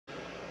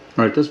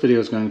Alright, this video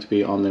is going to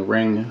be on the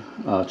Ring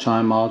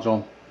Chime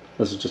module.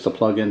 This is just a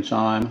plug-in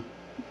chime.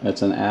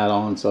 It's an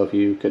add-on, so if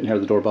you couldn't hear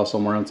the doorbell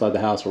somewhere inside the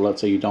house, or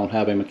let's say you don't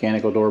have a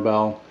mechanical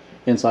doorbell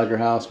inside your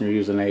house and you're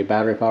using a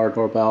battery-powered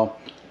doorbell,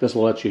 this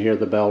will let you hear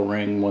the bell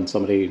ring when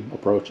somebody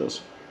approaches.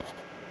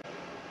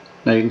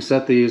 Now you can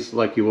set these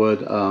like you would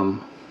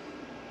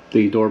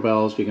the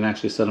doorbells. You can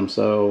actually set them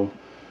so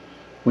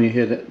when you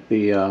hit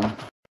the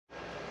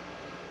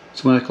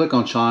so when I click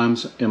on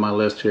chimes in my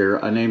list here,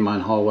 I named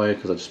mine hallway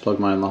because I just plugged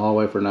mine in the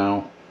hallway for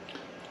now.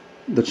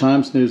 The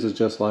chime snooze is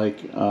just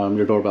like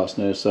your doorbell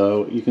snooze,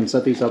 so you can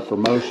set these up for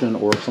motion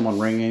or someone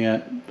ringing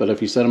it. But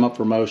if you set them up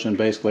for motion,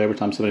 basically every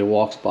time somebody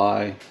walks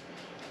by,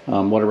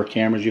 whatever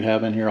cameras you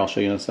have in here, I'll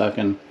show you in a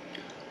second,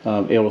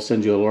 it will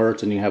send you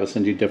alerts, and you have it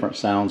send you different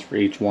sounds for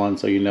each one,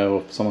 so you know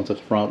if someone's at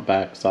the front,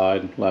 back,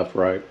 side, left,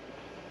 right.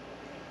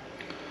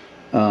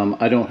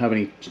 I don't have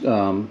any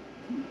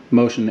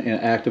motion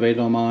activated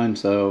on mine,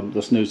 so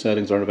the snooze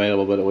settings aren't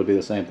available, but it would be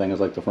the same thing as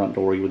like the front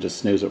door. You would just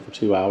snooze it for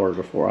 2 hours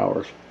or 4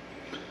 hours.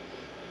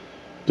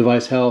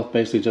 Device health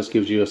basically just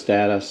gives you a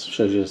status,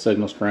 shows you the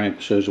signal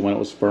strength, shows you when it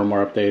was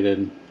firmware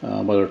updated,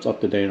 whether it's up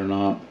to date or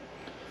not.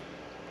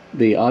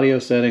 The audio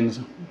settings,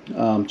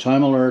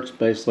 chime alerts,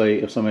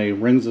 basically if somebody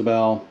rings the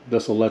bell,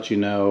 this will let you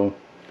know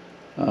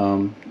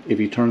if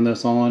you turn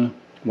this on,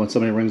 when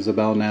somebody rings the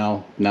bell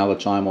now the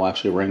chime will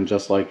actually ring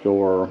just like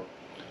your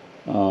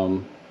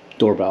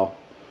doorbell.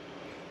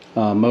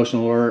 Motion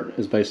alert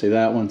is basically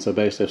that one, so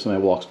basically if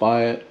somebody walks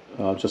by it,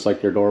 just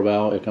like your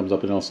doorbell, it comes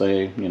up and it'll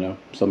say, you know,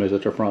 somebody's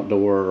at your front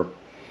door or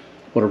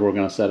whatever we're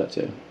going to set it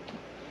to.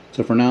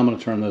 So for now I'm going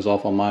to turn those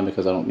off on mine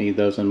because I don't need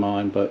those in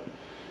mine, but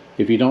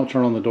if you don't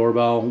turn on the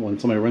doorbell, when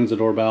somebody rings the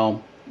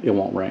doorbell, it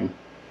won't ring.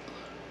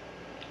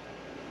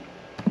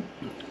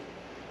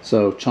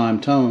 So chime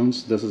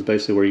tones, this is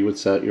basically where you would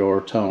set your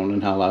tone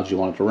and how loud you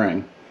want it to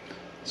ring.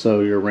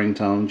 So your ring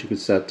tones you could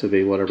set to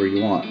be whatever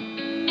you want.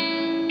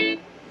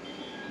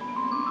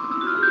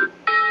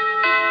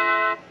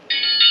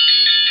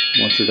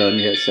 Once you're done,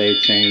 you hit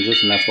save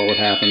changes, and that's what would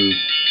happen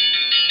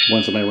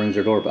when somebody rings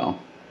your doorbell.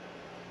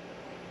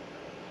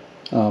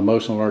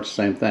 Motion alerts,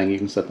 same thing. You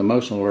can set the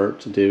motion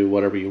alert to do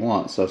whatever you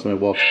want. So if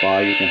somebody walks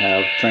by, you can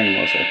have train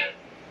whistle.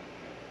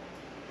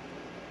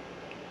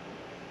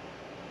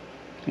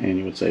 And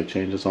you would save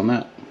changes on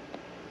that.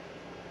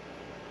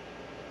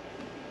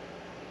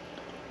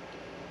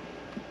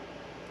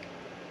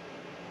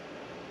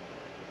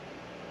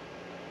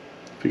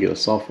 If you get a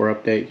software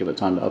update, give it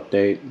time to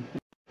update.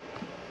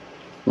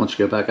 Once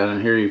you go back out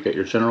in here, you get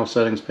your general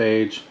settings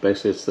page.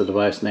 Basically it's the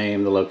device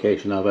name, the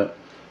location of it,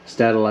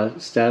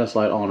 status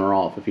light on or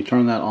off. If you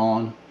turn that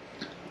on,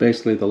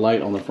 basically the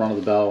light on the front of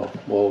the bell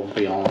will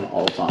be on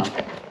all the time.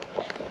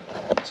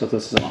 So if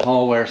this is in a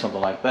hallway or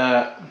something like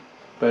that,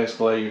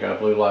 basically you got a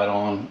blue light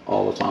on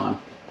all the time.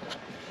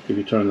 If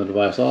you turn the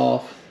device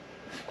off,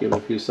 give it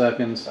a few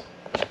seconds,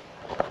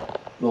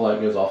 the light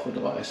goes off the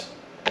device.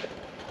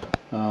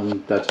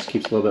 That just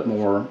keeps it a little bit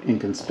more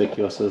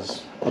inconspicuous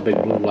as a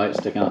big blue light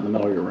sticking out in the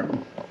middle of your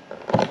room.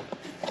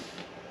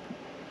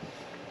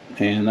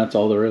 And that's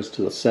all there is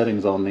to the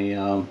settings on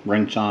the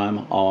Ring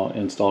Chime. I'll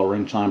install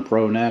Ring Chime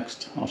Pro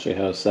next. I'll show you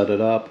how to set it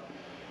up,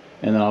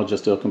 and then I'll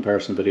just do a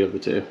comparison video of the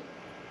two.